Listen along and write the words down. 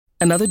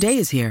Another day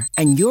is here,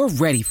 and you're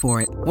ready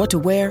for it. What to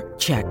wear?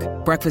 Check.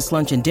 Breakfast,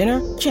 lunch, and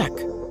dinner? Check.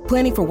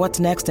 Planning for what's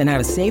next and how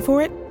to save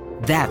for it?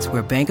 That's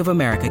where Bank of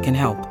America can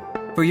help.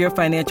 For your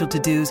financial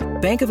to-dos,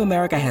 Bank of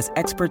America has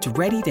experts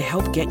ready to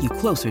help get you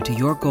closer to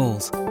your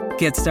goals.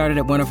 Get started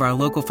at one of our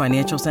local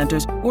financial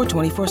centers or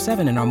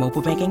 24/7 in our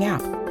mobile banking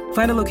app.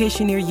 Find a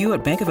location near you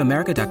at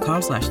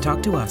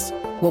bankofamerica.com/talktous.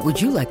 What would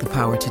you like the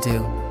power to do?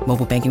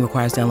 Mobile banking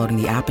requires downloading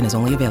the app and is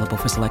only available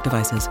for select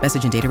devices.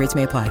 Message and data rates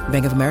may apply.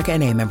 Bank of America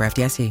N.A., member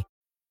FDIC.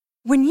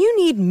 When you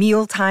need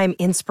mealtime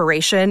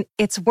inspiration,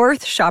 it's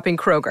worth shopping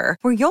Kroger,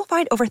 where you'll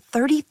find over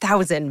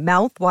 30,000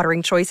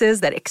 mouth-watering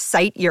choices that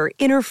excite your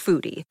inner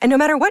foodie. And no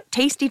matter what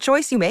tasty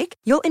choice you make,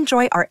 you'll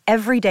enjoy our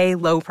everyday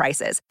low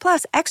prices,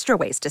 plus extra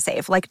ways to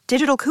save, like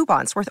digital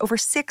coupons worth over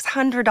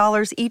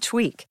 $600 each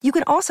week. You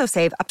can also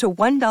save up to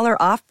 $1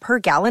 off per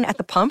gallon at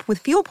the pump with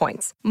fuel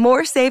points.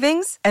 More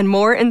savings and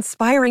more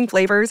inspiring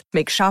flavors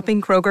make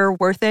shopping Kroger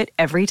worth it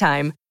every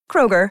time.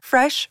 Kroger,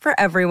 fresh for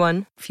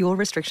everyone. Fuel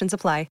restrictions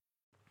apply.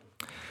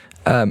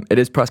 It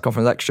is Press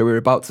Conference Extra. We were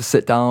about to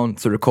sit down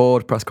to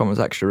record Press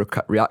Conference Extra,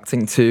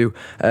 reacting to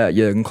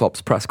Jürgen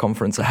Klopp's press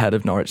conference ahead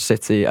of Norwich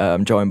City,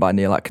 joined by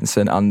Neil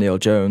Atkinson and Neil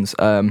Jones.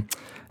 And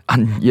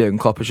Jürgen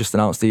Klopp has just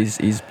announced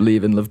he's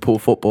leaving Liverpool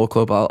Football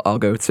Club. I'll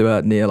go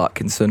to Neil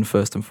Atkinson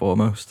first and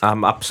foremost.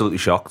 I'm absolutely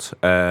shocked.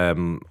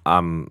 First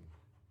and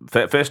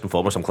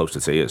foremost, I'm close to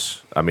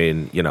tears. I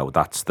mean,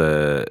 that's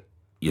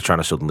you're trying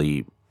to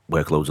suddenly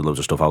work loads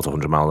of stuff out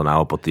 100 miles an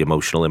hour, but the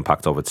emotional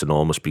impact of it's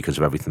enormous because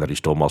of everything that he's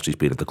done whilst he's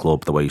been at the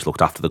club, the way he's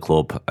looked after the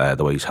club,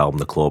 the way he's helmed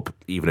the club.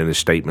 Even in his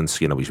statements,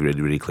 he's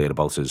really, really clear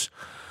about his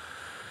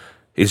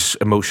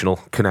emotional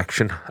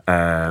connection.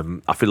 I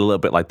feel a little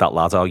bit like that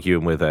lad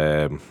arguing with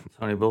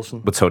Tony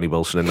Wilson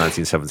in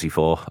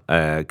 1974,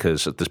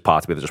 because there's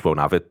part of me that just won't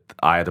have it.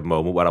 I had a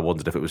moment where I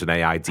wondered if it was an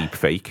AI deep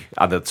fake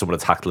and that someone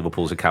attacked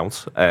Liverpool's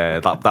account.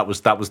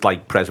 That was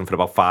like present for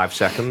about 5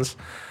 seconds.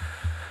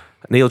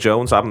 Neil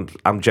Jones, I'm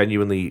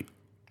genuinely,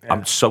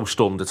 I'm so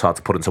stunned it's hard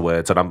to put into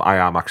words, and I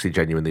am actually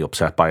genuinely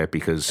upset by it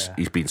because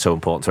he's been so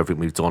important to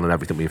everything we've done and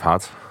everything we've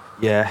had.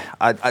 Yeah,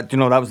 I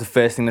that was the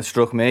first thing that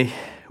struck me.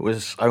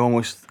 Was I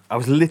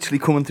was literally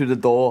coming through the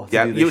door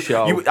to do this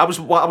show. I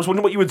was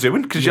wondering what you were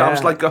doing because I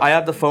was like, I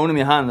had the phone in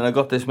my hand and I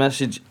got this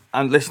message,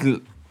 and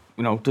listen,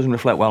 it doesn't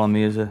reflect well on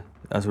me as a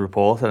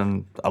reporter,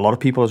 and a lot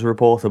of people as a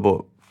reporter,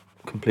 but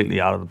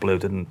completely out of the blue,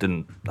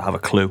 didn't have a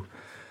clue.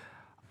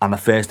 And the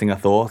first thing I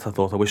thought,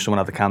 I wish someone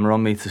had the camera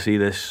on me to see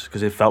this,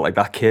 because it felt like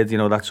that kid,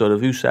 that sort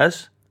of, who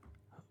says?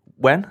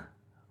 When?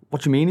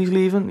 What do you mean he's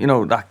leaving?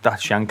 That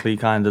Shankly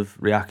kind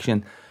of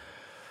reaction.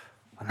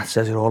 And that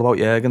says it all about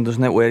Jürgen,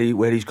 doesn't it?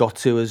 Where he's got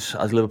to as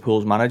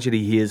Liverpool's manager,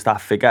 he is that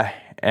figure.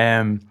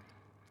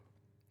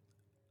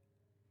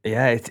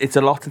 It's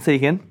a lot to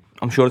take in.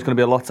 I'm sure it's going to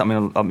be a lot. I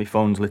mean, my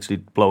phone's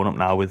literally blowing up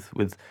now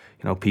with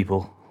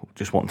people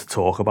just wanting to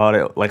talk about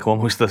it, like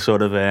almost the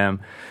sort of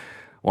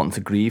wanting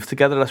to grieve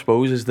together, I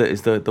suppose, is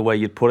the way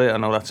you'd put it. I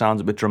know that sounds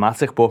a bit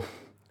dramatic, but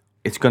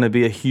it's going to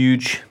be a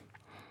huge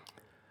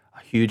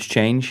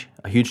change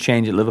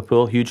at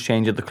Liverpool, a huge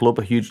change at the club,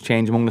 a huge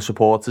change among the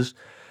supporters.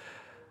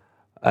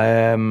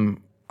 I'm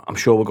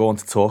sure we're going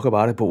to talk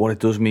about it, but what it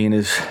does mean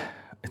is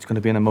it's going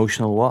to be an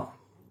emotional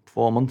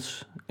 4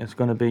 months. It's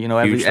going to be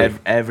every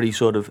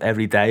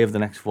day of the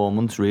next 4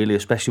 months, really,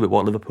 especially with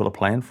what Liverpool are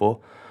playing for.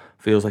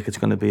 Feels like it's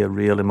going to be a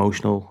real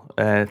emotional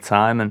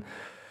time. And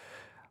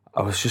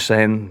I was just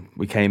saying,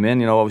 we came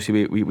in,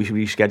 obviously we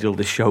rescheduled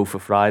this show for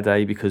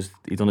Friday because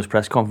he'd done his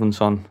press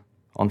conference on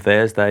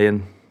Thursday,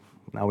 and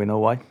now we know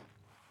why.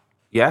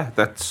 Yeah,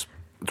 that's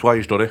why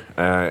he's done it.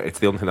 It's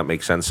the only thing that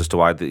makes sense as to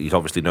why he's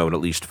obviously known, at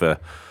least for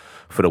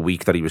a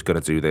week, that he was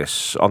going to do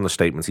this. On the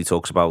statements, he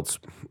talks about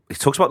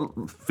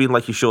feeling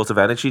like he's short of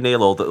energy,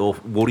 Neil, or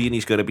worrying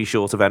he's going to be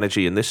short of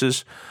energy. And this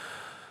is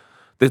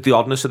the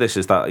oddness of this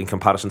is that in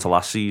comparison to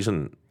last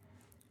season,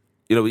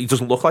 he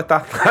doesn't look like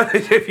that.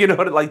 If you know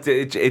what like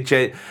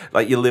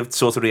your lived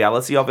sort of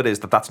reality of it is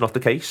that's not the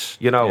case,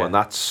 and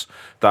that's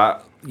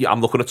that. Yeah,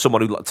 I'm looking at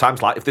someone who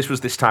if this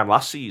was this time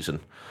last season,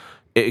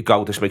 it'd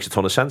go, this makes a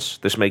ton of sense.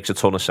 This makes a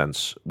ton of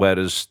sense.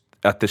 Whereas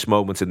at this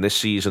moment in this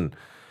season,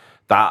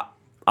 that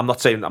I'm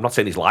not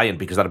saying he's lying,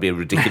 because that'd be a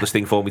ridiculous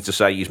thing for me to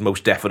say. He's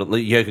most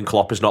definitely, Jürgen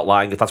Klopp is not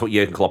lying. If that's what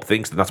Jürgen Klopp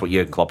thinks, then that's what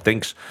Jürgen Klopp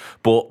thinks.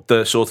 But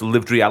the sort of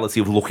lived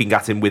reality of looking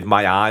at him with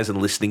my eyes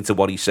and listening to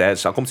what he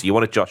says, I'll come to you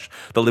on it, Josh.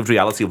 The lived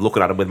reality of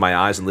looking at him with my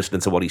eyes and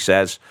listening to what he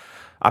says,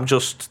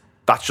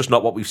 that's just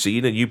not what we've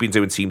seen. And you've been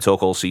doing team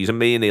talk all season.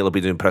 Me and Neil have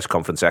been doing press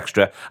conference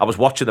extra. I was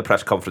watching the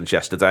press conference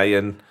yesterday,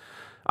 and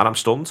I'm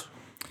stunned.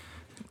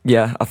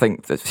 Yeah, I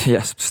think that,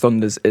 yes,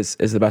 stunned is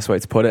the best way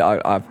to put it.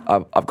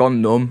 I've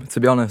gone numb,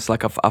 to be honest.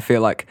 Like I feel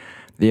like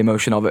the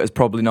emotion of it has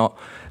probably not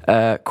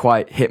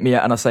quite hit me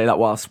yet, and I say that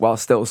while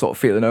still sort of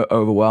feeling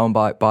overwhelmed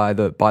by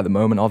the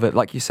moment of it.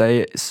 Like you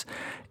say,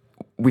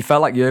 we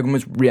felt like Jürgen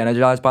was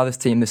re-energized by this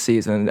team this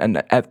season,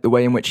 and the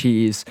way in which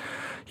he's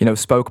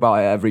spoke about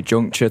it at every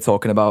juncture,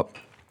 talking about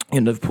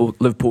in Liverpool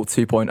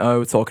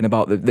 2.0, talking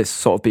about this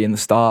sort of being the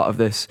start of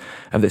this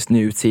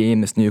new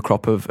team, this new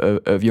crop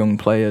of young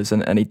players,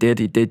 and he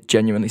did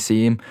genuinely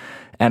seem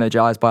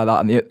energized by that.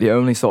 And the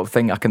only sort of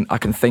thing I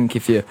can think,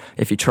 if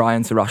you're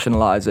trying to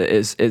rationalize it,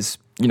 is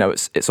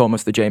it's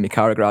almost the Jamie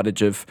Carragher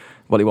adage of,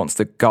 well, he wants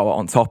to go out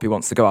on top, he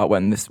wants to go out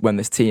when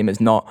this team is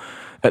not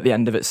at the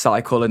end of its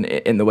cycle, and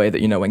in the way that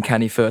when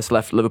Kenny first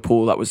left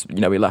Liverpool, that was he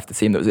left a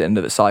team that was at the end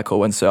of its cycle.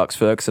 When Sir Alex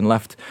Ferguson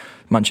left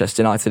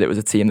Manchester United, it was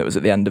a team that was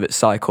at the end of its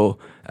cycle.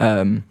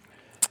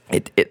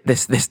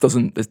 This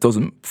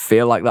doesn't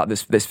feel like that.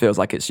 This feels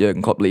like it's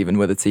Jürgen Klopp leaving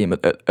with a team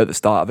at the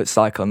start of its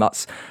cycle, and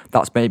that's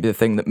maybe the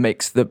thing that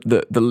makes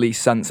the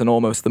least sense and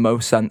almost the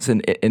most sense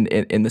in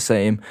the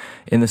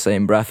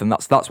same breath. And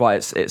that's why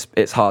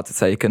it's hard to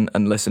take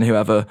and listen.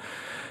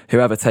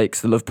 Whoever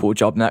takes the Liverpool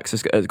job next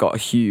has got a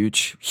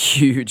huge,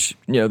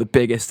 the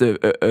biggest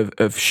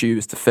of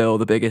shoes to fill,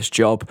 the biggest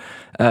job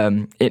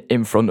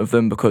in front of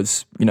them,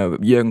 because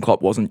Jürgen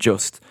Klopp wasn't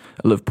just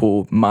a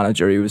Liverpool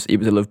manager; he was a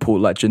Liverpool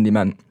legend. He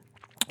meant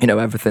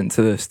everything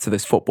to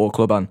this football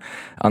club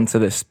and to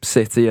this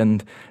city,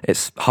 and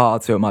it's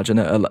hard to imagine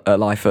a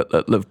life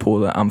at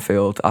Liverpool at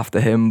Anfield after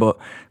him. But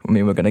I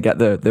mean, we're going to get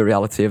the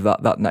reality of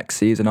that next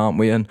season, aren't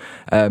we? And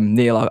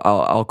Neil,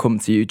 I'll come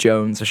to you,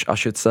 Jones, I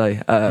should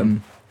say.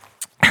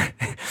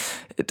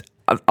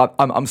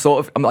 I'm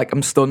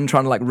stunned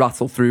trying to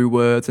rattle through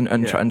words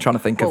and trying to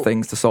think of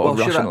things to sort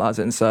of rationalise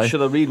it and say.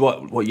 Should I read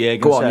what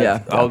Jürgen Go on, said?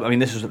 yeah. I mean,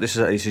 this is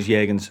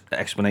Jürgen's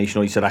explanation.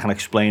 Or he said, I can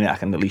explain it. I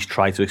can at least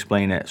try to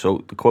explain it.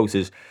 So the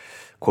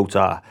quotes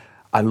are,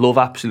 I love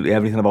absolutely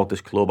everything about this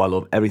club. I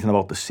love everything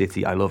about the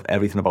city. I love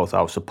everything about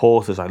our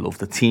supporters. I love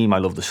the team. I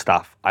love the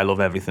staff. I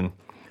love everything.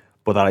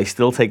 But that I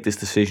still take this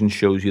decision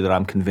shows you that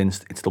I'm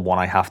convinced it's the one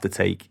I have to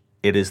take.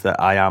 It is that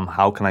I am,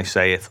 how can I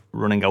say it,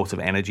 running out of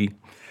energy.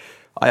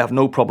 I have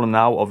no problem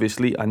now,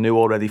 obviously. I knew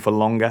already for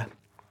longer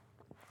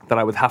that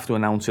I would have to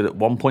announce it at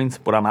one point,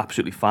 but I'm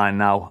absolutely fine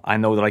now. I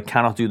know that I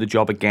cannot do the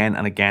job again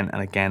and again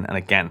and again and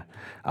again.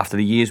 After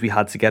the years we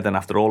had together, and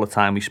after all the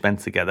time we spent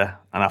together,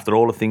 and after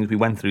all the things we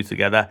went through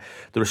together,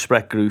 the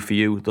respect grew for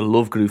you, the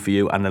love grew for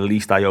you, and the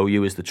least I owe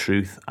you is the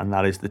truth, and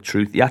that is the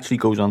truth. He actually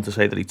goes on to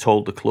say that he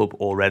told the club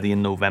already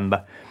in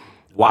November.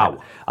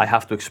 Wow. I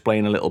have to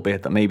explain a little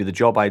bit that maybe the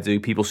job I do,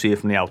 people see it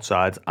from the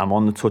outside. I'm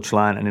on the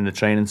touchline and in the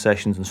training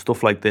sessions and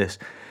stuff like this.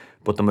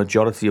 But the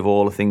majority of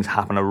all the things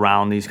happen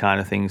around these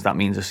kind of things. That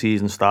means the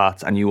season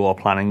starts and you are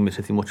planning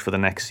pretty much for the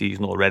next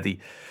season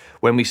already.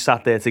 When we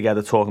sat there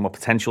together talking about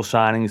potential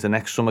signings, the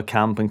next summer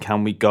camp, and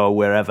can we go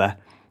wherever,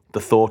 the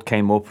thought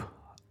came up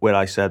where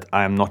I said,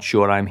 I am not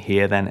sure I'm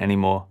here then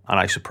anymore. And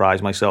I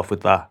surprised myself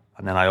with that.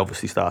 And then I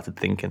obviously started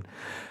thinking.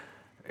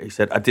 He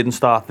said, I didn't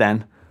start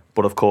then.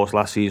 But of course,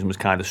 last season was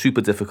kind of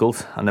super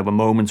difficult, and there were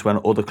moments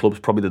when other clubs,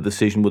 probably the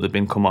decision would have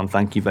been, come on,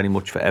 thank you very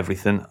much for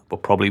everything,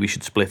 but probably we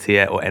should split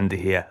here or end it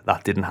here.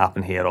 That didn't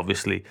happen here,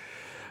 obviously.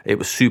 It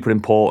was super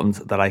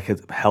important that I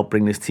could help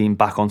bring this team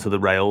back onto the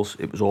rails.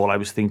 It was all I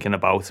was thinking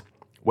about.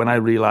 When I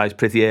realised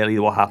pretty early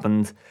what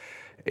happened,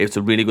 it's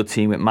a really good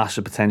team with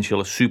massive potential,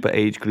 a super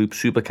age group,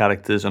 super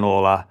characters and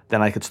all that,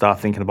 then I could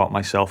start thinking about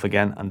myself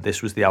again, and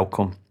this was the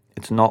outcome.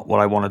 It's not what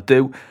I want to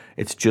do,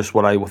 it's just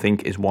what I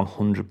think is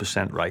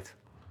 100% right.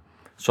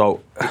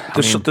 So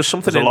there's something,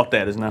 there's a lot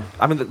there, isn't there?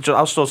 I mean,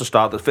 I'll sort of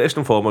start. First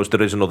and foremost,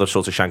 there is another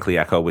sort of Shankly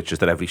echo, which is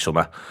that every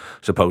summer,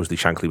 supposedly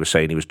Shankly was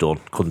saying he was done,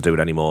 couldn't do it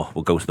anymore.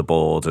 We'll go to the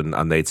board,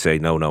 and they'd say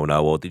no,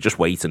 or they'd just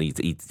wait and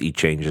he'd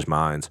change his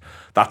mind.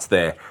 That's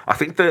there. I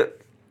think that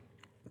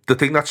the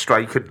thing that's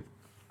striking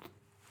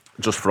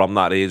just from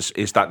that is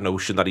that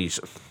notion that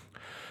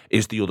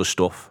is the other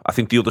stuff. I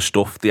think the other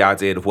stuff, the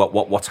idea of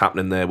what's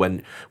happening there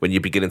when you're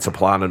beginning to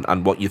plan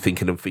and what you're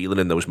thinking and feeling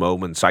in those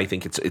moments. I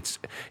think it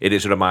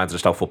is a reminder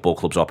as to how football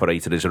clubs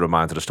operate. It is a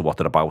reminder as to what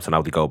they're about and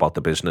how they go about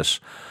the business.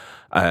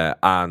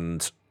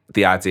 And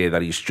the idea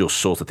that he's just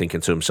sort of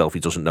thinking to himself, he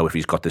doesn't know if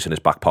he's got this in his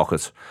back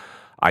pocket,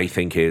 I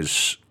think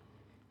is,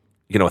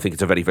 I think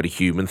it's a very, very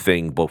human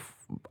thing. But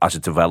as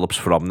it develops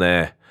from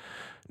there,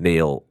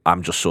 Neil,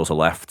 I'm just sort of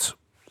left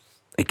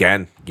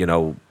again,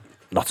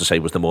 not to say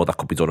was there more that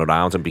could be done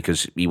around him,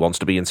 because he wants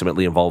to be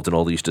intimately involved in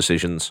all these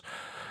decisions.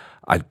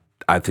 I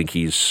think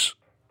he's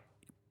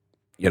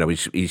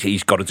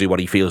got to do what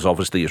he feels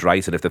obviously is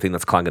right, and if the thing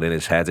that's clanging in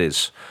his head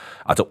is,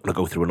 I don't want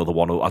to go through another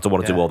one, I don't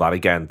want to do all that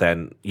again,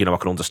 then I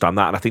can understand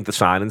that. And I think the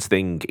signings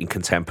thing in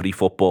contemporary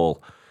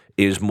football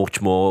is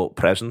much more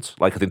present.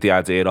 Like, I think the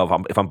idea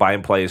of if I'm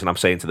buying players and I'm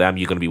saying to them,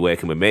 you're going to be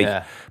working with me,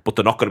 but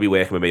they're not going to be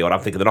working with me, or I'm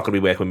thinking they're not going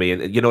to be working with me,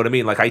 and you know what I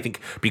mean? Like, I think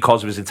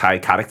because of his entire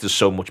character is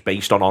so much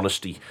based on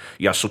honesty,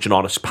 he has such an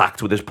honest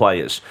pact with his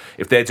players.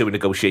 If they're doing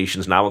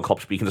negotiations now and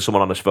Klopp's speaking to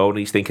someone on his phone,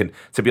 he's thinking,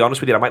 to be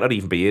honest with you, I might not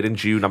even be here in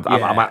June.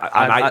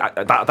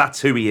 That's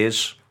who he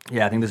is.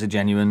 Yeah, I think there's a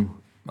genuine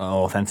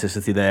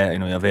authenticity there.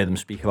 I've heard him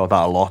speak about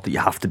that a lot, that you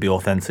have to be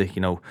authentic.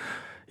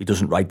 He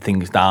doesn't write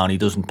things down. He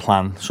doesn't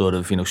plan sort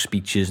of,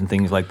 speeches and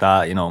things like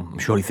that. I'm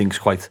sure he thinks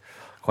quite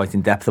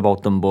in depth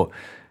about them, but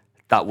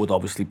that would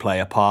obviously play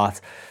a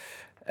part.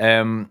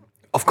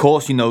 Of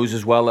course, he knows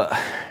as well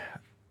that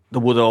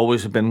there would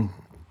always have been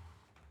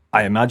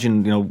I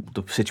imagine,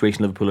 the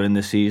situation Liverpool are in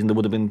this season, there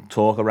would have been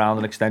talk around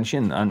an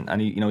extension, and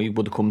he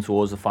would have come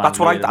towards the final. That's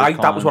what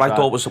that was what I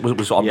thought was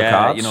on the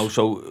cards.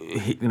 So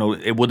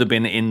it would have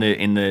been in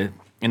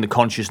the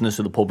consciousness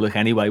of the public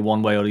anyway,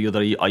 one way or the other.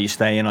 Are you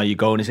staying? Are you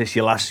going? Is this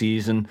your last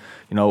season?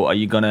 Are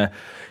you gonna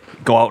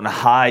go out on a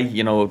high?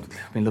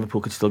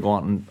 Liverpool could still go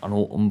out on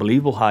an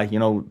unbelievable high.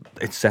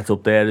 It's set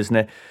up there, isn't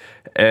it?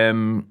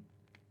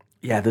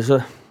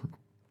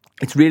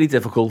 It's really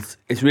difficult.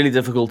 It's really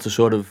difficult to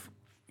sort of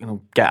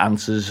get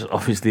answers,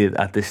 obviously,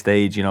 at this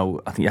stage. I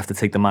think you have to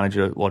take the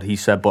manager at what he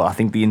said, but I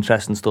think the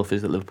interesting stuff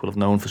is that Liverpool have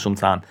known for some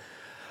time,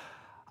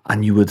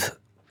 and you would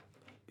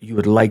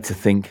like to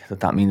think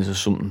that means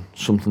there's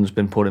something's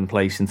been put in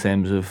place in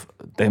terms of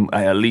they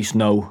at least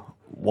know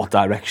what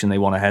direction they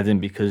want to head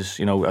in, because,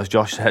 as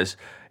Josh says,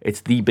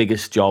 it's the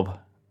biggest job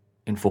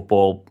in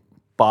football,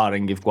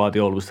 barring if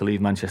Guardiola was to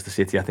leave Manchester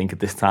City, I think, at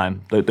this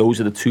time.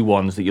 Those are the two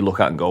ones that you look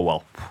at and go,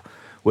 well,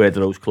 where do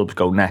those clubs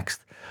go next?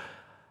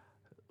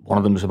 One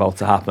of them is about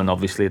to happen,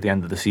 obviously, at the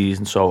end of the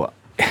season. So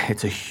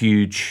it's a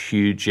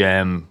huge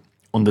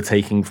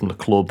undertaking from the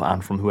club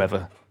and from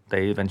whoever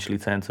they eventually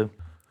turn to.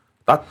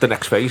 The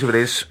next phase of it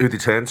is who they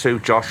turn to.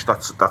 Josh,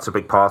 that's a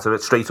big part of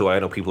it. Straight away, I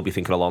know people will be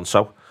thinking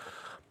Alonso.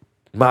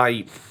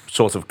 My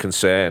sort of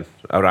concern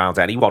around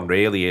anyone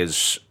really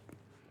is,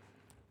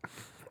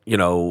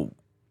 Unai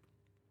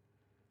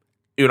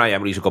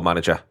Emery's a good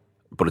manager,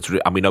 but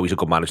and we know he's a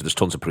good manager. There's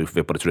tons of proof of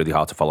it, but it's really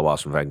hard to follow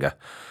Arsene Wenger.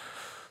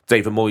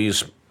 David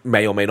Moyes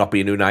may or may not be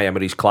in Unai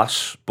Emery's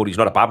class, but he's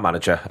not a bad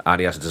manager, and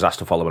he has a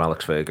disaster following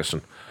Alex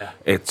Ferguson. Yeah.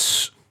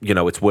 It's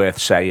worth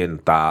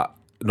saying that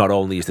not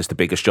only is this the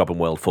biggest job in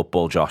world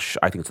football, Josh,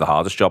 I think it's the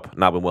hardest job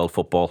now in world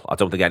football. I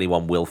don't think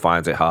anyone will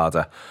find it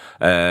harder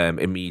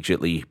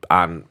immediately,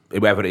 and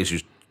whoever it is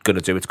who's going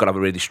to do it's got to have a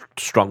really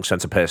strong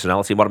sense of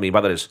personality. And what I mean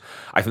by that is,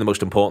 I think the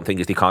most important thing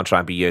is they can't try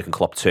and be Jürgen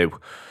Klopp too.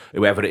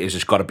 Whoever it is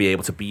has got to be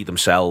able to be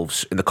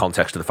themselves in the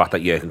context of the fact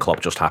that Jürgen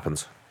Klopp just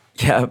happened.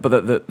 Yeah,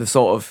 but the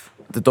sort of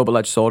the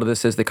double-edged sword of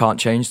this is they can't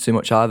change too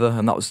much either,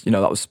 and that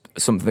was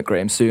something that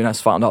Graham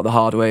Souness found out the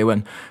hard way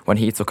when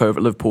he took over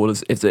at Liverpool.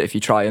 Is that if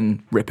you try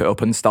and rip it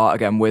up and start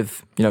again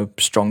with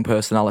strong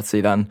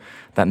personality, then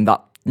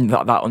that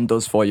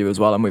undoes for you as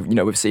well. And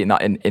we've seen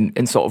that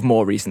in sort of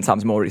more recent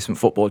times, more recent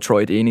football.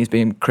 Troy Deeney's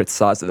being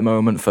criticised at the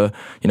moment for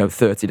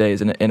 30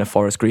 days in a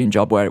Forest Green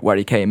job where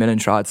he came in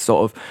and tried to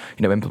sort of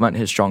implement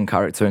his strong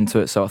character into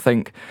it. So I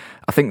think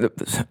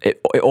that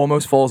it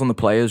almost falls on the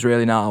players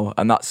really now,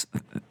 and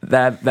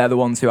they're the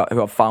ones who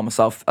I've found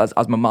myself, as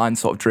my mind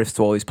sort of drifts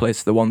to all these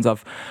places, the ones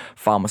I've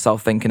found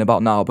myself thinking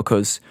about now,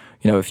 because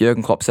if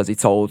Jürgen Klopp says he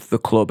told the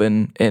club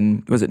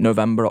in was it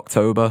November,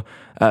 October,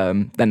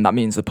 then that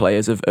means the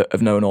players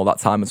have known all that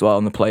time as well,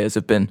 and the players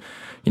have been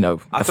I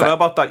don't know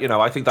about that.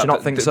 I think that. Do you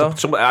not think so?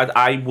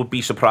 I would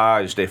be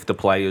surprised if the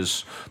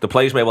players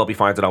may well be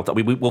finding out.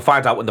 We'll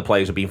find out when the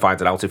players are being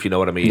finding out, if you know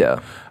what I mean.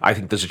 Yeah. I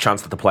think there's a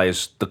chance that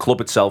the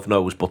club itself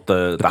knows, but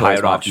the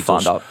hierarchy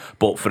does.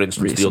 But for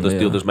instance, recently,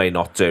 the others may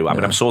not do. I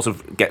mean, I'm sort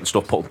of getting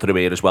stuff put through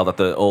here as well that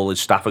all his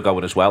staff are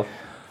going as well.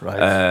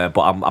 Right.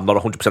 But I'm not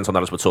 100% on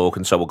that as we're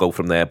talking, so we'll go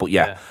from there. But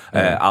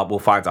we'll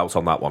find out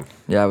on that one.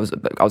 Yeah, I was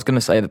going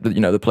to say that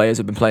the players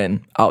have been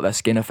playing out their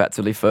skin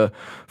effectively for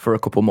a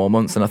couple more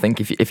months, and I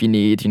think if you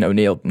need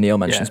Neil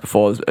mentions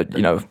before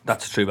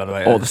that's true, by the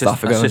way. All the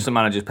staff are going. Assistant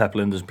managers Pep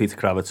Lijnders, Peter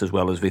Kravitz, as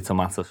well as Vitor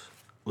Matas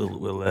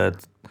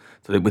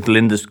with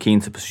Lijnders keen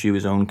to pursue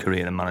his own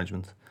career in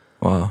management.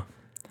 Wow.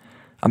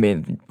 I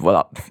mean,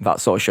 well,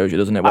 that sort of shows you,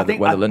 doesn't it, whether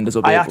Lijnders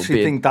will be able to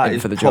be in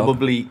for the job. I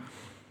actually think that is probably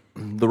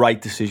the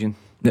right decision.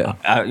 Yeah,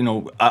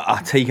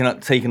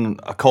 taking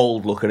a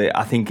cold look at it,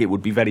 I think it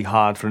would be very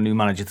hard for a new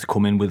manager to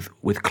come in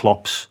with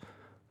Klopp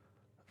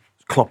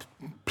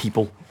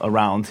people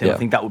around him. Yeah. I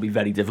think that would be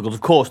very difficult.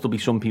 Of course, there'll be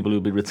some people who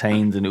will be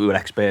retained and who are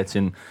experts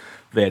in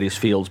various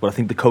fields, but I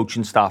think the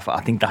coaching staff,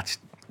 I think that's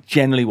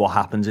generally what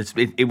happens.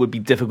 It would be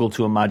difficult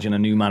to imagine a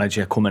new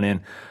manager coming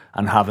in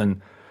and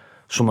having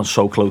someone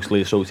so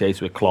closely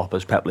associated with Klopp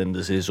as Pep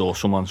Lijnders is, or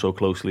someone so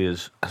closely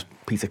as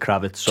Peter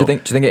Kravitz. So, do you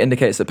think it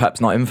indicates that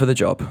Pep's not in for the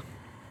job?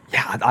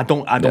 Yeah, I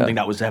don't think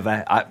that was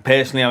ever.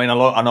 Personally, I mean,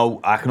 I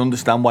know I can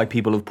understand why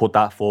people have put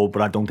that forward,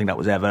 but I don't think that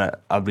was ever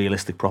a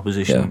realistic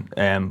proposition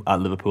at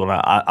Liverpool.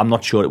 I'm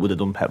not sure it would have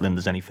done Pep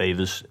Lijnders any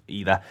favours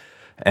either.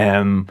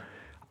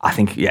 I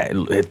think,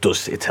 it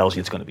does. It tells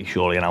you it's going to be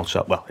surely an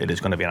outside. Well, it is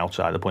going to be an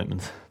outside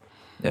appointment.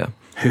 Yeah.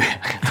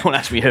 Don't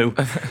ask me who.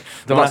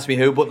 Ask me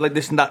who. But like,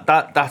 listen,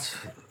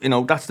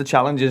 that's the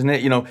challenge, isn't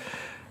it?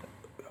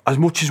 As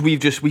much as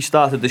we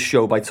started this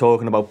show by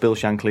talking about Bill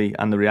Shankly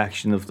and the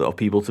reaction of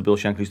people to Bill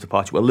Shankly's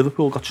departure, well,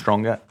 Liverpool got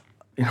stronger.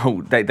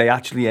 They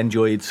actually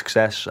enjoyed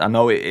success. I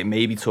know it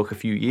maybe took a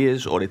few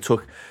years, or it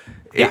took,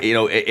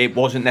 it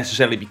wasn't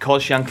necessarily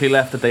because Shankly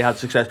left that they had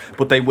success,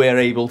 but they were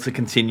able to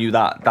continue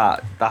that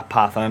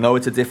path. And I know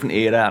it's a different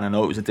era, and I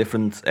know it was a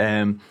different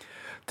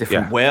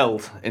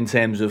world in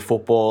terms of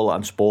football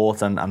and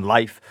sport and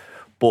life,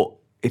 but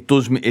it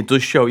does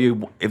show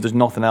you, if there's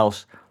nothing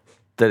else,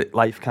 that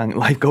life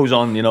goes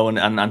on,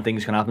 and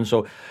things can happen.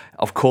 So,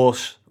 of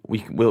course,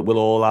 we'll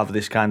all have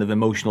this kind of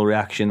emotional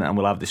reaction, and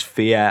we'll have this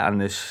fear and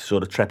this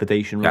sort of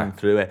trepidation running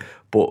through it.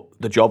 But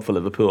the job for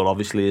Liverpool,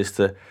 obviously, is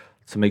to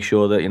make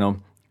sure that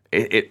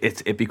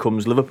it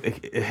becomes Liverpool.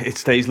 It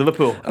stays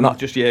Liverpool, and not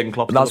just Jürgen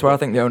Klopp. That's where I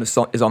think the onus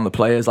is on the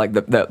players. Like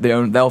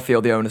they'll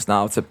feel the onus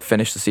now to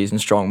finish the season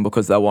strong,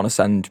 because they'll want to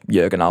send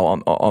Jürgen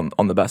out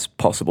on the best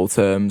possible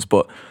terms.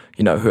 But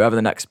whoever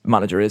the next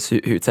manager is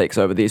who takes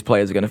over, these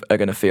players are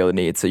going to feel the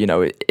need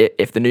to,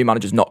 if the new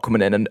manager's not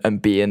coming in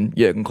and being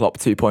Jürgen Klopp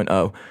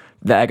 2.0,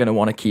 they're going to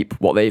want to keep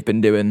what they've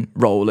been doing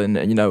rolling,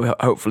 and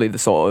hopefully the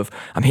sort of,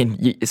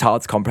 it's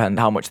hard to comprehend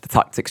how much the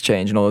tactics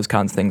change and all those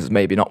kinds of things.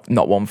 Maybe not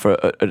one for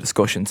a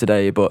discussion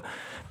today, but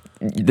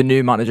the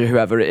new manager,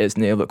 whoever it is,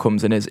 Neil, that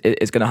comes in is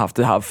going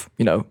to have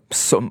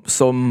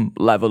some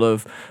level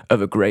of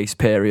a grace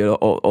period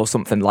or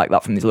something like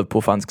that from these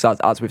Liverpool fans, because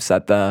as we've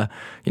said there,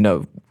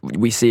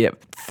 we see it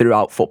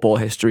throughout football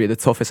history. The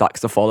toughest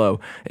acts to follow,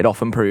 it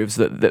often proves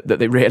that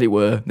they really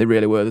were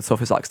the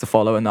toughest acts to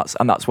follow, and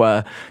that's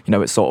where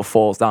it sort of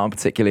falls down,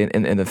 particularly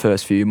in the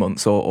first few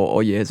months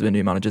or years of a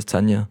new manager's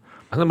tenure.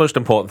 And the most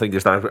important thing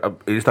is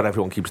that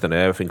everyone keeps the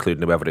nerve,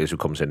 including whoever it is who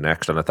comes in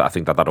next. And I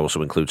think that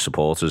also includes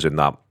supporters, in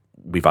that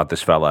we've had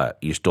this fella,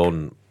 he's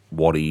done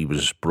what he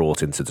was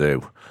brought in to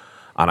do.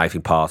 And I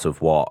think part of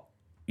what,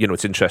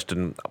 it's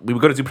interesting, we were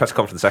going to do press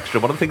conference extra.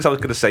 One of the things I was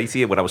going to say to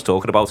you when I was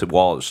talking about it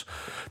was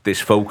this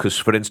focus.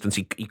 For instance,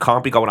 he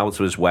can't be going out of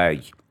his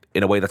way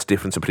in a way that's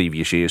different to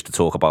previous years to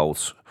talk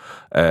about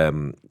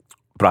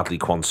Bradley,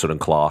 Quansah and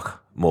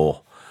Clark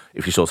more,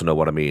 if you sort of know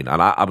what I mean. And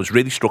I was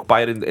really struck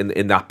by it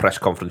in that press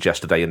conference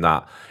yesterday, in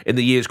that in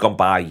the years gone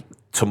by,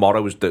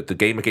 tomorrow is the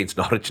game against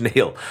Norwich,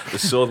 Neil. The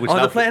Sword, which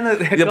they're playing a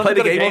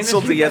game on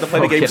Sunday. Yeah, they're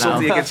playing a game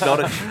Sunday against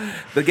Norwich.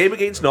 The game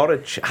against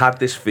Norwich had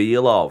this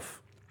feel of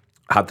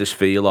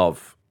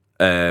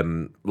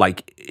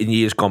like in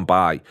years gone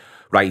by,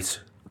 right?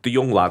 The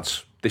young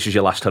lads, this is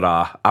your last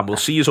hurrah, and we'll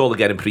see you all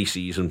again in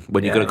pre-season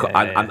when you're going to.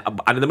 And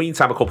in the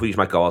meantime, a couple of these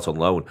might go out on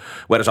loan.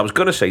 Whereas I was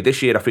going to say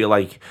this year, I feel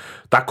like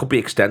that could be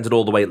extended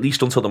all the way, at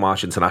least until the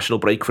March international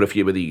break, for a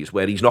few of these,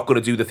 where he's not going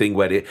to do the thing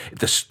where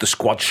the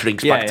squad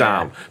shrinks back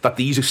down. That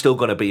these are still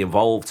going to be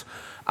involved.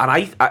 And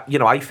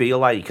I feel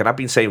like, and I've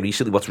been saying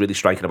recently, what's really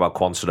striking about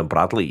Quansah and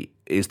Bradley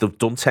is they've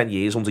done 10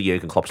 years under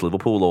Jürgen Klopp's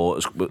Liverpool, or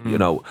it's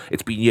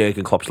been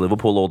Jürgen Klopp's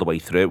Liverpool all the way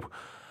through.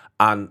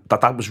 And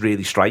that was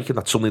really striking.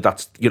 That's something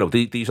that's,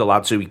 these are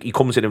lads who he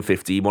comes in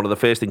 15. One of the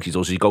first things he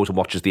does is he goes and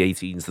watches the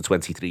 18s, the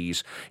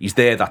 23s. He's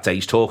there that day,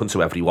 he's talking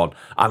to everyone,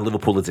 and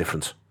Liverpool are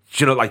different.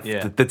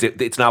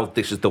 It's now,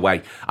 this is the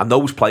way. And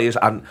those players,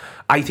 and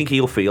I think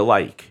he'll feel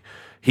like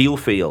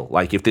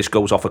if this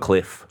goes off a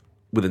cliff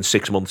within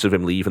 6 months of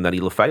him leaving, then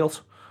he'll have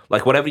failed.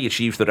 Like, whatever he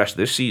achieves for the rest of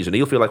this season,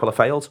 he'll feel like, well, I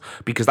failed.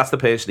 Because that's the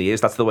person he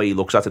is, that's the way he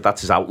looks at it,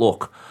 that's his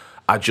outlook.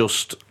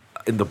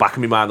 In the back of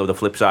my mind, though, the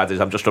flip side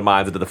is I'm just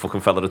reminded of the fucking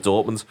fella at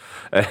Dortmund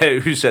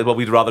who said, well,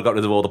 we'd rather got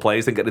rid of all the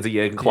players than get rid of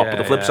Jürgen Klopp. But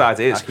the flip side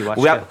is we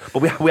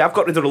have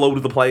got rid of a load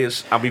of the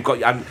players,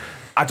 and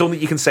I don't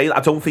think you can say that.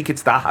 I don't think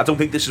it's that. I don't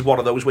think this is one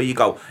of those where you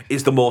go,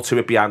 is there more to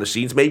it behind the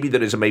scenes? Maybe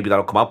there is, and maybe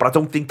that'll come out, but I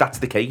don't think that's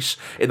the case,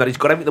 in that he's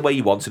got everything the way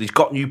he wants it. He's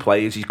got new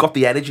players. He's got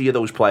the energy of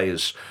those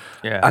players.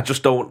 Yeah. I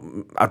just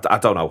don't... I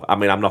don't know. I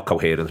mean, I'm not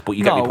coherent, but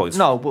you get my points.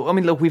 No, but I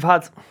mean, look,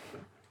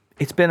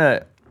 it's been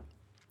a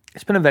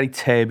very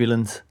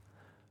turbulent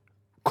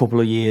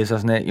couple of years,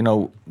 hasn't it?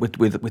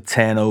 With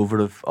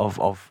turnover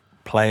of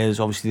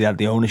players. Obviously, they had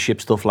the ownership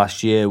stuff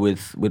last year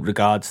with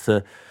regards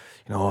to,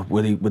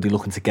 were they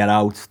looking to get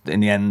out?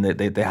 In the end,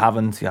 they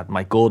haven't. You had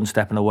Mike Gordon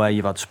stepping away.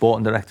 You've had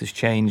sporting directors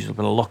change. There's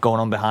been a lot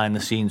going on behind the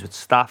scenes with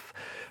staff.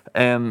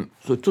 So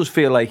it does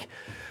feel like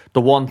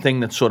the one thing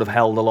that's sort of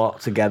held a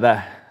lot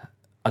together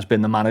has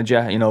been the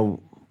manager.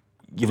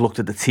 You've looked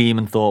at the team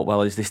and thought,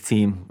 well, is this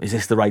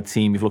the right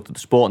team? You've looked at the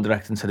sporting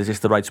director and said, is this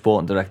the right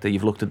sporting director?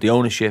 You've looked at the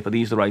ownership, are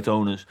these the right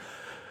owners?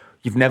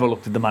 You've never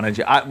looked at the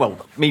manager.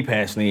 Me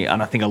personally,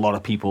 and I think a lot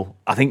of people,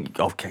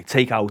 okay,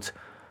 take out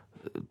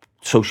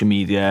social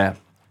media,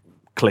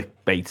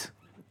 clickbait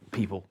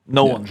people.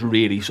 No one's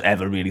really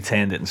ever really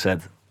turned it and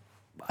said,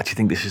 I actually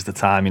think this is the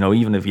time,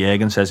 even if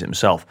Jürgen says it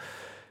himself.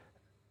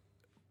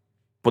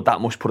 But that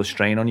must put a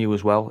strain on you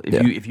as well.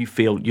 If you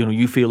feel,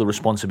 you feel the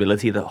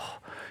responsibility that,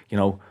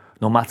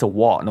 no matter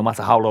what, no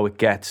matter how low it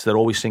gets, they're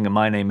always singing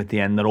my name at the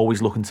end. They're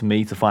always looking to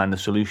me to find the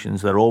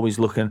solutions. They're always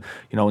looking,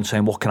 and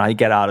saying, what can I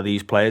get out of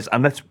these players?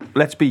 And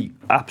let's be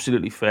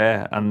absolutely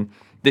fair. And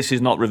this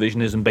is not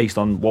revisionism based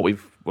on what we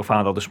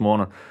found out this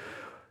morning.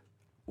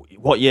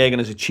 What Jürgen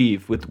has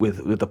achieved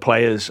with the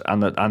players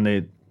and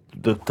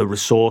the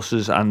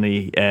resources and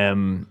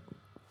the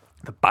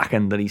back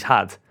end that he's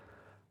had,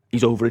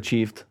 he's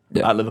overachieved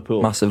at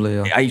Liverpool. Massively,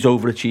 yeah. He's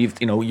overachieved.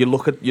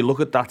 You look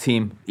at that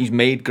team. He's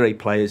made great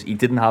players. He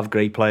didn't have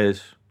great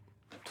players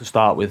to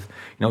start with.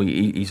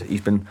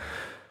 He's been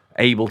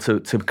able to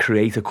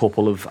create a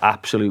couple of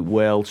absolute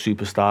world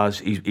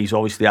superstars. He's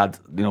obviously had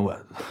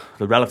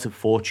the relative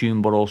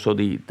fortune, but also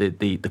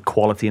the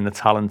quality and the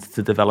talent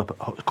to develop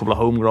a couple of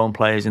homegrown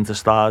players into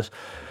stars.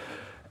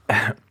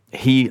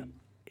 he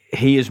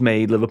has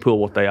made Liverpool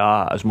what they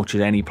are as much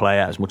as any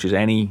player, as much as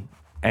any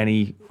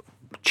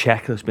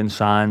check that's been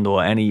signed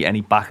or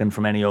any backing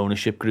from any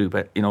ownership group.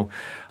 You know,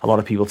 a lot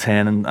of people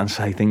turn and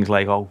say things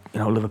like, oh, you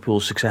know,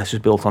 Liverpool's success is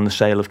built on the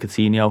sale of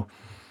Coutinho.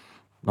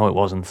 No, it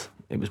wasn't.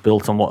 It was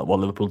built on what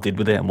Liverpool did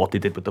with it and what they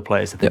did with the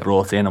players that they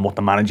brought in and what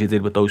the manager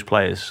did with those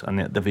players and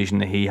the vision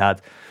that he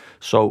had.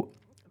 So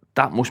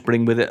that must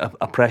bring with it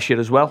a pressure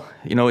as well.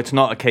 You know, it's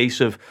not a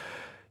case of,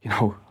 you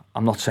know,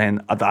 I'm not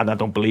saying I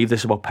don't believe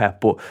this about Pep,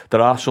 but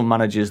there are some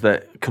managers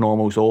that can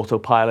almost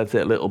autopilot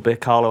it a little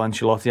bit. Carlo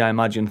Ancelotti, I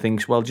imagine,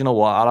 thinks, well, do you know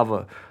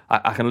what?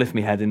 I can lift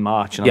my head in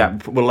March,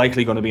 and we're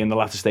likely going to be in the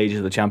latter stages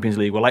of the Champions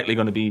League. We're likely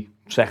going to be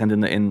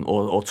second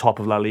or top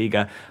of La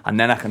Liga, and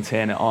then I can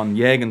turn it on.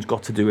 Jürgen's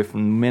got to do it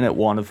from minute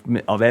one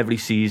of every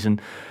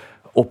season,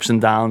 ups and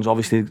downs.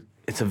 Obviously,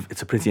 it's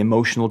a pretty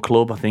emotional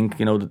club. I think,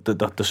 you know,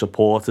 the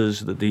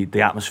supporters,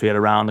 the atmosphere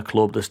around the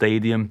club, the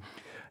stadium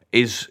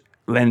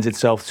lends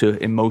itself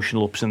to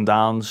emotional ups and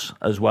downs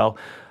as well,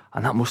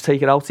 and that must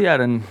take it out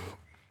here. And,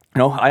 you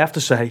know, I have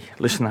to say,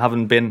 listen,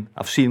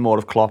 I've seen more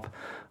of Klopp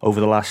over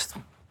the last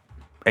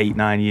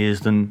 8-9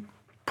 years than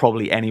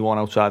probably anyone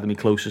outside of my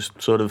closest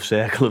sort of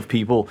circle of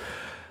people.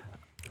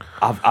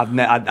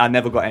 I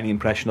never got any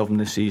impression of him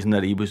this season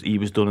that he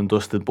was done and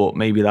dusted, but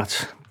maybe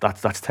that's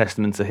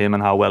testament to him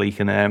and how well he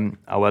can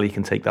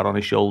take that on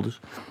his shoulders.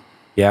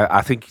 Yeah,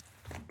 I think,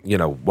 you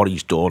know, what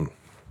he's done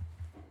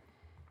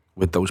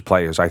with those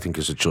players, I think,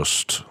 is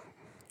just,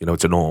 you know,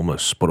 it's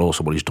enormous. But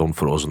also what he's done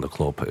for us in the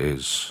club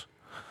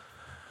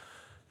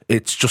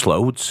it's just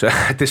loads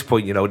at this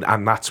point, you know,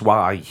 and that's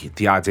why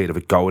the idea of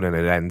it going and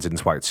it ends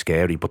is quite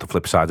scary. But the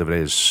flip side of it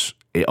is,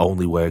 it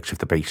only works if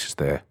the base is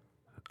there.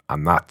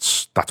 And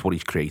that's what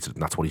he's created,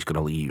 and that's what he's going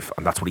to leave,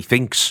 and that's what he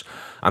thinks.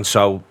 And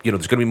so, you know,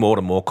 there's going to be more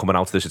and more coming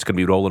out of this. It's going to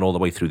be rolling all the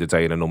way through the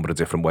day in a number of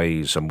different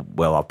ways, and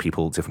we'll have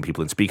different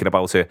people in speaking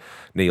about it.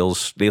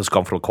 Neil's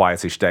gone from a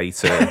quietish day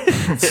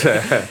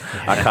to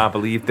I can't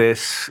believe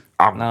this.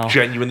 I'm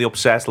genuinely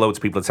upset. Loads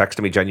of people are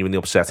texting me genuinely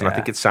upset, and I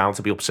think it's sound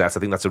to be upset. I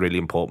think that's a really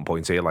important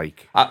point here.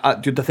 Like,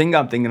 dude, the thing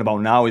I'm thinking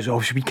about now is,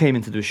 obviously we came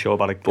in to do a show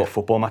about a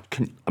football match.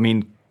 I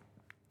mean,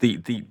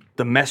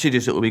 the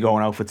messages that will be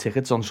going out for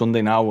tickets on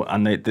Sunday now,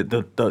 and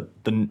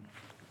the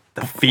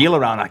feel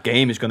around that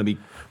game is going to be.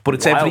 But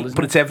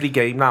it's every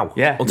game now,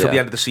 until the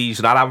end of the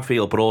season at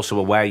Anfield, but also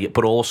away.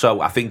 But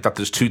also, I think that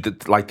there's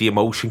the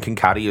emotion can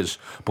carry us,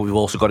 but we've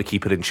also got to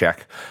keep it in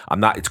check,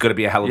 and that it's going to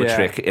be a hell of a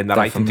trick. In that,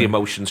 definitely. I think the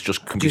emotions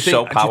just can be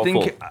so powerful. Do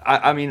you think,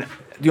 I mean,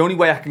 the only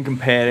way I can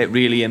compare it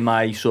really in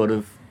my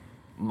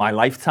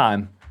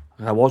lifetime,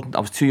 I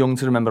was too young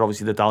to remember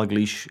obviously the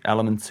Dalglish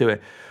element to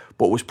it.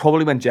 But it was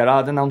probably when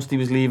Gerrard announced he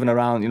was leaving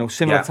around, you know,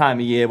 similar time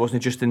of year,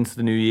 wasn't it, just into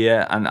the new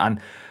year? And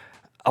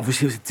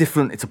obviously it was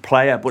different, it's a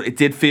player, but it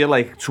did feel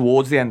like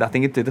towards the end, I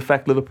think it did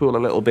affect Liverpool a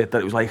little bit, that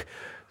it was like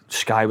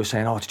Sky was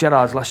saying, oh, it's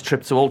Gerrard's last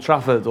trip to Old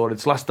Trafford, or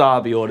it's last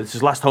derby, or it's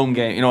his last home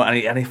game, you know,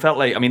 and he felt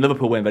like, I mean,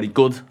 Liverpool weren't very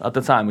good at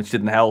the time, which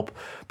didn't help,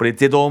 but it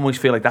did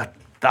almost feel like that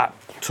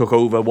took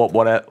over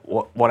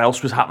what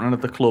else was happening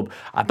at the club.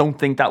 I don't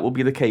think that will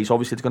be the case.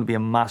 Obviously, it's going to be a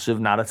massive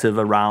narrative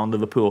around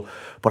Liverpool,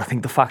 but I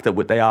think the fact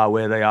that they are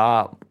where they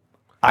are,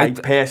 I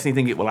personally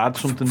think it will add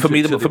something. For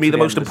me, the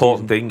most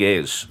important thing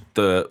is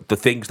the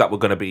things that were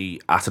going to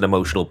be at an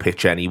emotional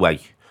pitch anyway.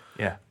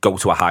 Yeah. Go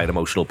to a higher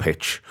emotional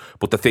pitch,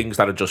 but the things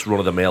that are just run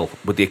of the mill,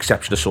 with the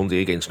exception of Sunday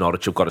against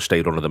Norwich, have got to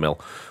stay run of the mill.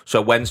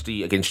 So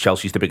Wednesday against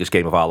Chelsea is the biggest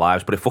game of our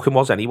lives, but it fucking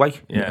was anyway.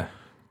 Yeah.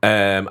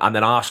 And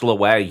then Arsenal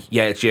away,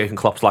 it's Jürgen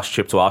Klopp's last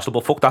trip to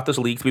Arsenal, but fuck that, there's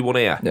a league to be won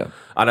here. Yeah.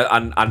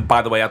 And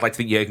by the way, I'd like to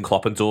think Jürgen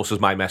Klopp endorses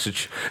my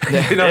message.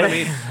 You know what I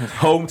mean?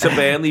 Home to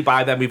Burnley,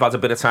 by then we've had a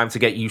bit of time to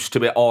get used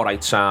to it. All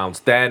right,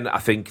 sound. Then I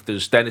think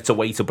then it's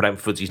away to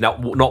Brentford. He's not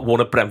won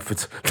at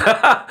Brentford.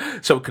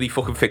 So can he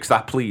fucking fix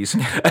that, please?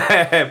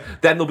 Then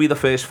there'll be the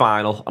first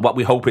final, what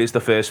we hope is the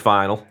first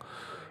final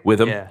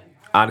with him. Yeah.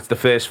 And it's the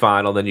first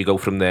final, then you go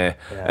from there.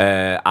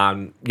 Yeah.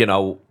 And, you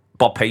know,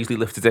 Bob Paisley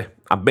lifted it.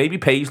 And maybe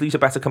Paisley's a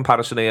better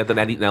comparison here than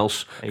anything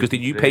else, because they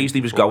knew Paisley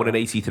was going in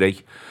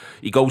 83.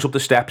 He goes up the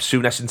steps,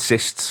 Souness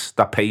insists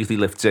that Paisley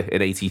lifts it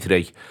in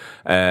 83.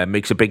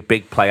 Makes a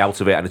big play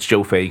out of it, and it's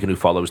Joe Fagan who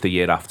follows the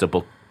year after.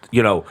 But,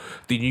 you know,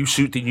 they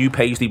knew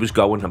Paisley was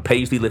going, and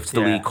Paisley lifts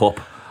the League Cup.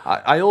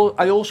 I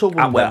also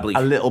wonder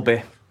a little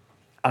bit,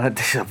 and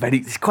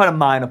it's quite a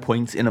minor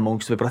point in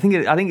amongst it, but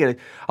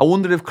I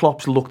wonder if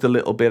Klopp's looked a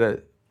little bit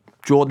at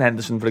Jordan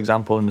Henderson, for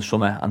example, in the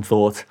summer, and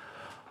thought,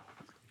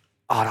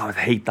 I would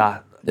hate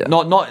that. Yeah.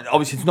 Not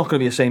obviously it's not going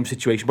to be the same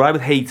situation, but I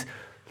would hate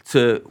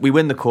we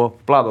win the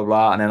cup, blah blah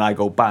blah, and then I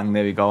go bang,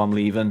 there we go, I'm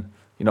leaving.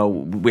 You know,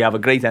 we have a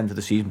great end to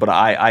the season, but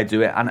I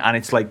do it, and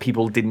it's like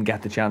people didn't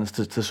get the chance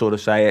to sort of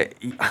say it.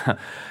 You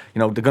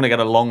know, they're going to get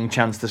a long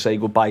chance to say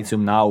goodbye to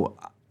him now.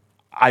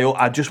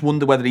 I just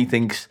wonder whether he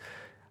thinks,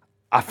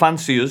 I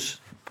fancy us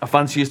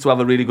to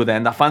have a really good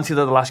end. I fancy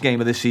that the last game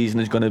of this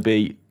season is going to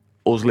be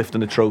us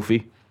lifting the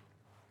trophy.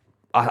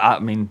 I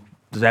mean,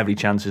 there's every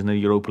chance in the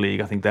Europa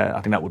League. I think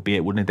that would be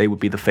it, wouldn't it? They would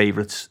be the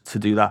favourites to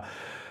do that.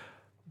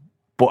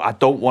 But I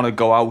don't want to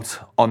go out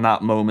on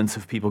that moment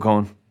of people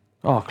going,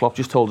 Oh, Klopp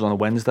just told us on a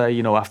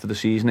Wednesday, after the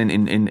season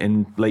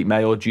in late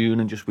May or June,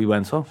 and we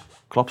went, oh,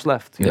 Klopp's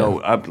left. I know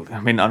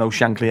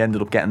Shankly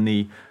ended up getting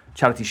the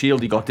Charity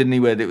Shield he got, didn't he?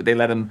 Where they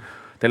let him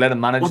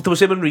manage. Well, there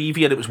was him and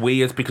Reevy, and it was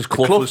weird because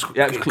Clough was. So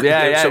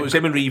it was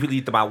him and Reevy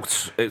lead them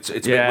out. It's a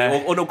bit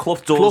weird. Oh no, Clough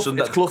does.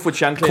 It's Clough with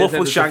Shankly. Clough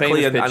with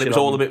Shankly, and it was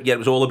all a bit. Yeah, it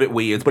was all a bit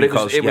weird. But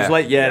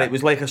it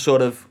was like a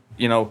sort of,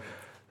 there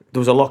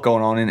was a lot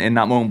going on in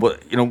that moment.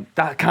 But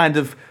that kind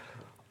of,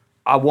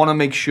 I want to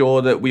make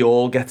sure that we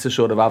all get to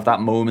sort of have that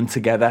moment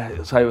together.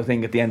 So I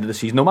think at the end of the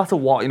season, no matter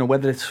what,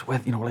 whether it's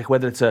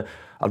a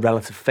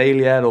relative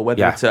failure or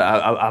whether it's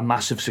a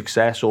massive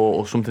success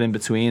or something in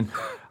between.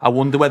 I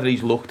wonder whether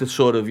he's looked at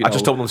sort of, I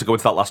just don't want to go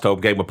into that last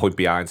home game with a point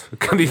behind.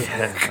 Can we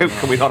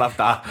not have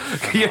that?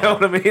 You know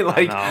what I mean?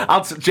 Like,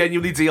 I'll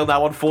genuinely deal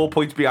now on 4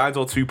 points behind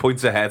or 2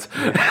 points ahead.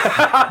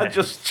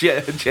 Just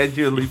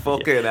genuinely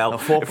fucking hell.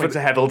 4 points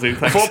ahead will do,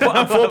 thanks.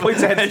 4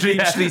 points ahead of Dream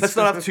Street. Let's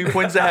not have 2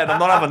 points ahead. I'm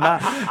not having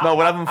that. No,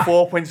 we're having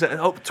 4 points ahead.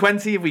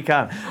 20 if we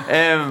can.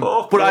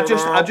 But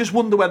I just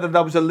wonder whether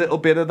there was a little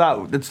bit of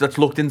that that's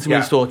looked into me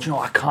and thought,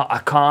 I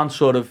can't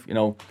sort of,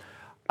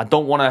 I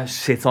don't want to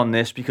sit on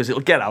this because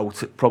it'll get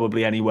out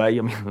probably anyway.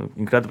 I mean,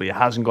 incredibly, it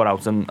hasn't got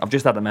out. And I've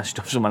just had a message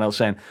from someone else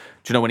saying, do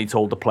you know when he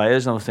told the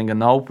players? And I was thinking,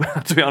 no,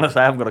 to be honest,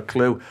 I haven't got a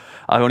clue.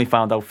 I only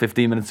found out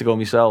 15 minutes ago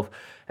myself.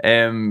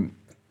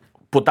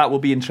 But that will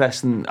be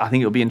interesting. I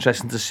think it'll be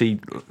interesting to see,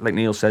 like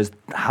Neil says,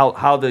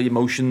 how the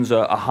emotions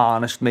are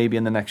harnessed maybe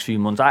in the next few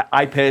months.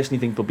 I personally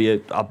think it'll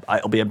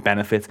be a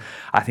benefit.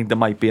 I think there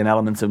might be an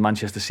element of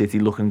Manchester City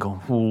looking and going,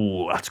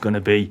 ooh, that's going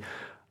to be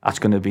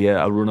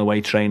a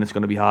runaway train. It's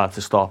going to be hard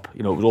to stop.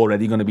 It was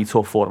already going to be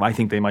tough for them. I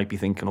think they might be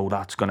thinking, oh,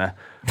 that's going to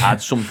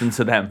add something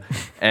to them.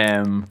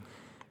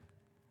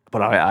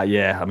 But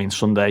I mean,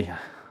 Sunday,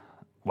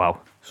 wow,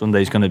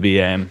 Sunday's going to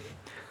be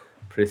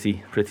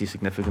pretty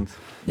significant.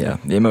 Yeah,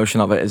 the emotion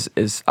of it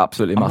is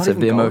absolutely massive.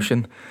 The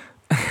emotion.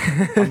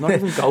 I'm not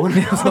even going.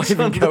 I'm not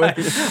even going.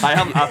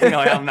 I think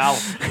I am now.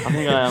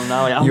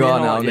 You are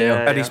now, Neil.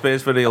 Any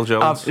space for Neil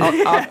Jones?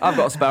 I've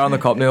got a spare on the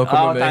cop, Neil.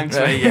 Come with me. Thanks,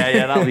 mate.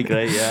 Yeah, that'll be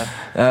great.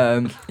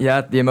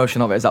 Yeah. The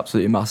emotion of it is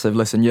absolutely massive.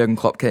 Listen, Jürgen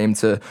Klopp came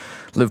to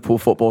Liverpool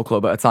Football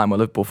Club at a time where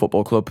Liverpool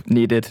Football Club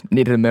needed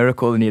a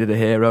miracle. They needed a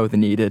hero. They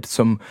needed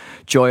some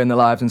joy in their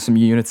lives and some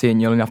unity.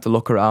 And you only have to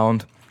look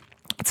around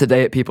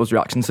today at people's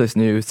reactions to this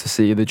news to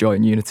see the joy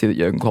and unity that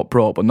Jürgen Klopp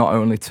brought, but not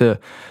only to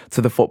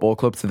the football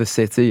club, to the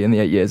city in the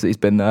 8 years that he's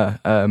been there,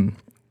 and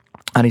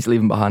he's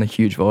leaving behind a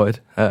huge void.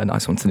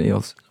 Nice one to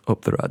Neil's.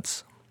 Up the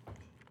Reds.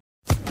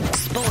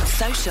 Sports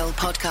Social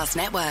Podcast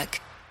Network.